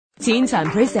Teen Time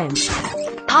Presents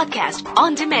Podcast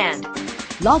on Demand.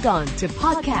 Log on to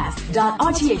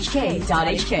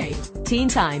podcast.rthk.hk. Teen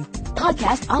Time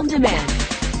Podcast on Demand.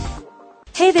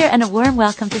 Hey there, and a warm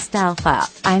welcome to Style File.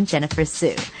 I'm Jennifer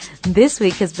Sue. This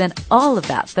week has been all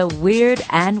about the weird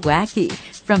and wacky,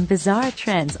 from bizarre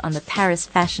trends on the Paris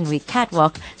Fashion Week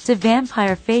catwalk to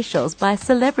vampire facials by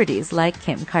celebrities like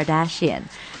Kim Kardashian.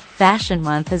 Fashion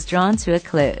Month has drawn to a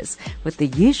close, with the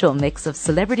usual mix of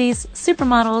celebrities,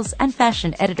 supermodels, and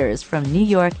fashion editors from New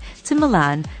York to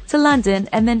Milan to London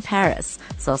and then Paris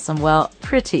saw some, well,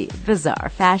 pretty bizarre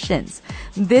fashions.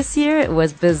 This year it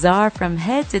was bizarre from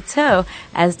head to toe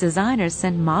as designers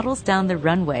sent models down the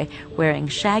runway wearing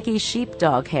shaggy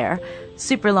sheepdog hair,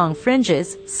 super long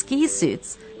fringes, ski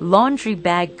suits, laundry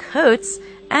bag coats,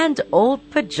 and old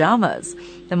pajamas.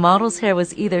 The model's hair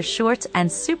was either short and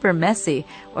super messy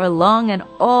or long and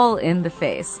all in the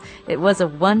face. It was a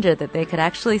wonder that they could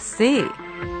actually see.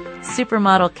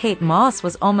 Supermodel Kate Moss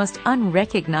was almost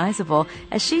unrecognizable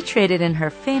as she traded in her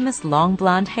famous long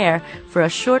blonde hair for a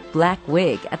short black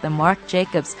wig at the Marc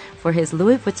Jacobs for his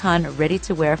Louis Vuitton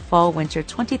ready-to-wear Fall-Winter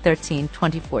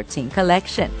 2013-2014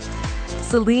 collection.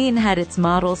 Celine had its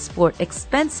models sport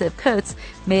expensive coats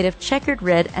made of checkered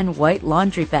red and white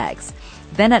laundry bags.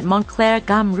 Then at Moncler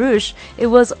Gamme Rouge, it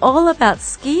was all about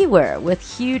ski wear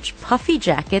with huge puffy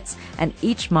jackets, and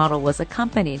each model was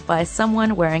accompanied by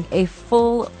someone wearing a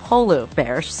full polar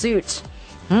bear suit.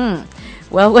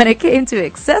 Well, when it came to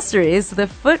accessories, the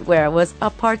footwear was a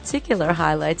particular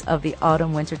highlight of the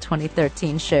Autumn-Winter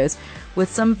 2013 shows, with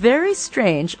some very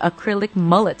strange acrylic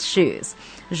mullet shoes.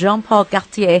 Jean-Paul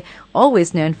Gaultier,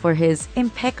 always known for his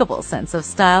impeccable sense of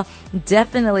style,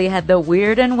 definitely had the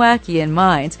weird and wacky in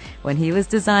mind when he was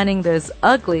designing those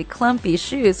ugly, clumpy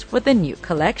shoes for the new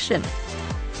collection.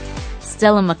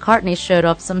 Stella McCartney showed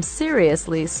off some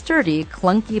seriously sturdy,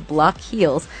 clunky block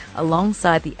heels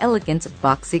alongside the elegant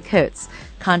boxy coats,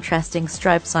 contrasting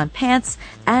stripes on pants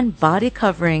and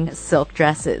body-covering silk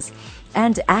dresses.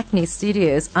 And Acne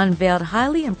Studios unveiled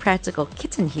highly impractical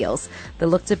kitten heels that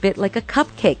looked a bit like a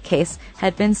cupcake case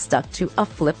had been stuck to a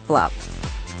flip-flop.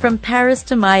 From Paris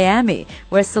to Miami,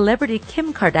 where celebrity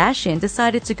Kim Kardashian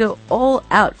decided to go all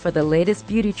out for the latest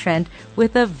beauty trend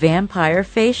with a vampire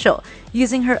facial,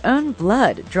 using her own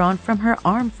blood drawn from her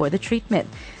arm for the treatment.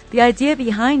 The idea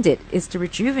behind it is to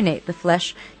rejuvenate the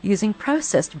flesh using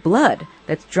processed blood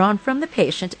that's drawn from the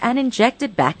patient and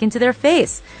injected back into their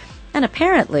face. And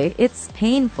apparently, it's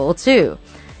painful, too.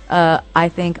 I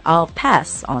think I'll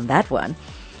pass on that one.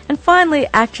 And finally,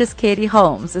 actress Katie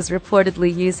Holmes is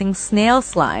reportedly using snail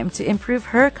slime to improve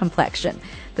her complexion.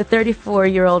 The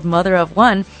 34-year-old mother of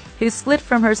one, who split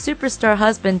from her superstar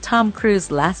husband Tom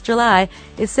Cruise last July,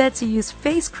 is said to use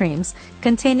face creams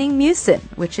containing mucin,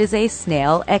 which is a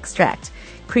snail extract.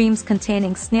 Creams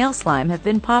containing snail slime have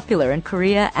been popular in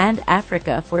Korea and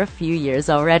Africa for a few years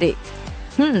already.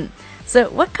 So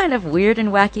what kind of weird and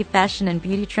wacky fashion and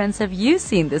beauty trends have you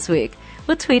seen this week?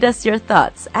 Well, tweet us your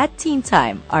thoughts at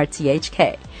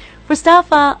TeenTimeRTHK. For Style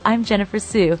File, I'm Jennifer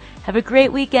Sue. Have a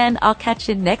great weekend. I'll catch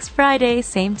you next Friday,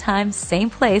 same time, same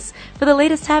place, for the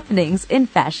latest happenings in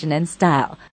fashion and style.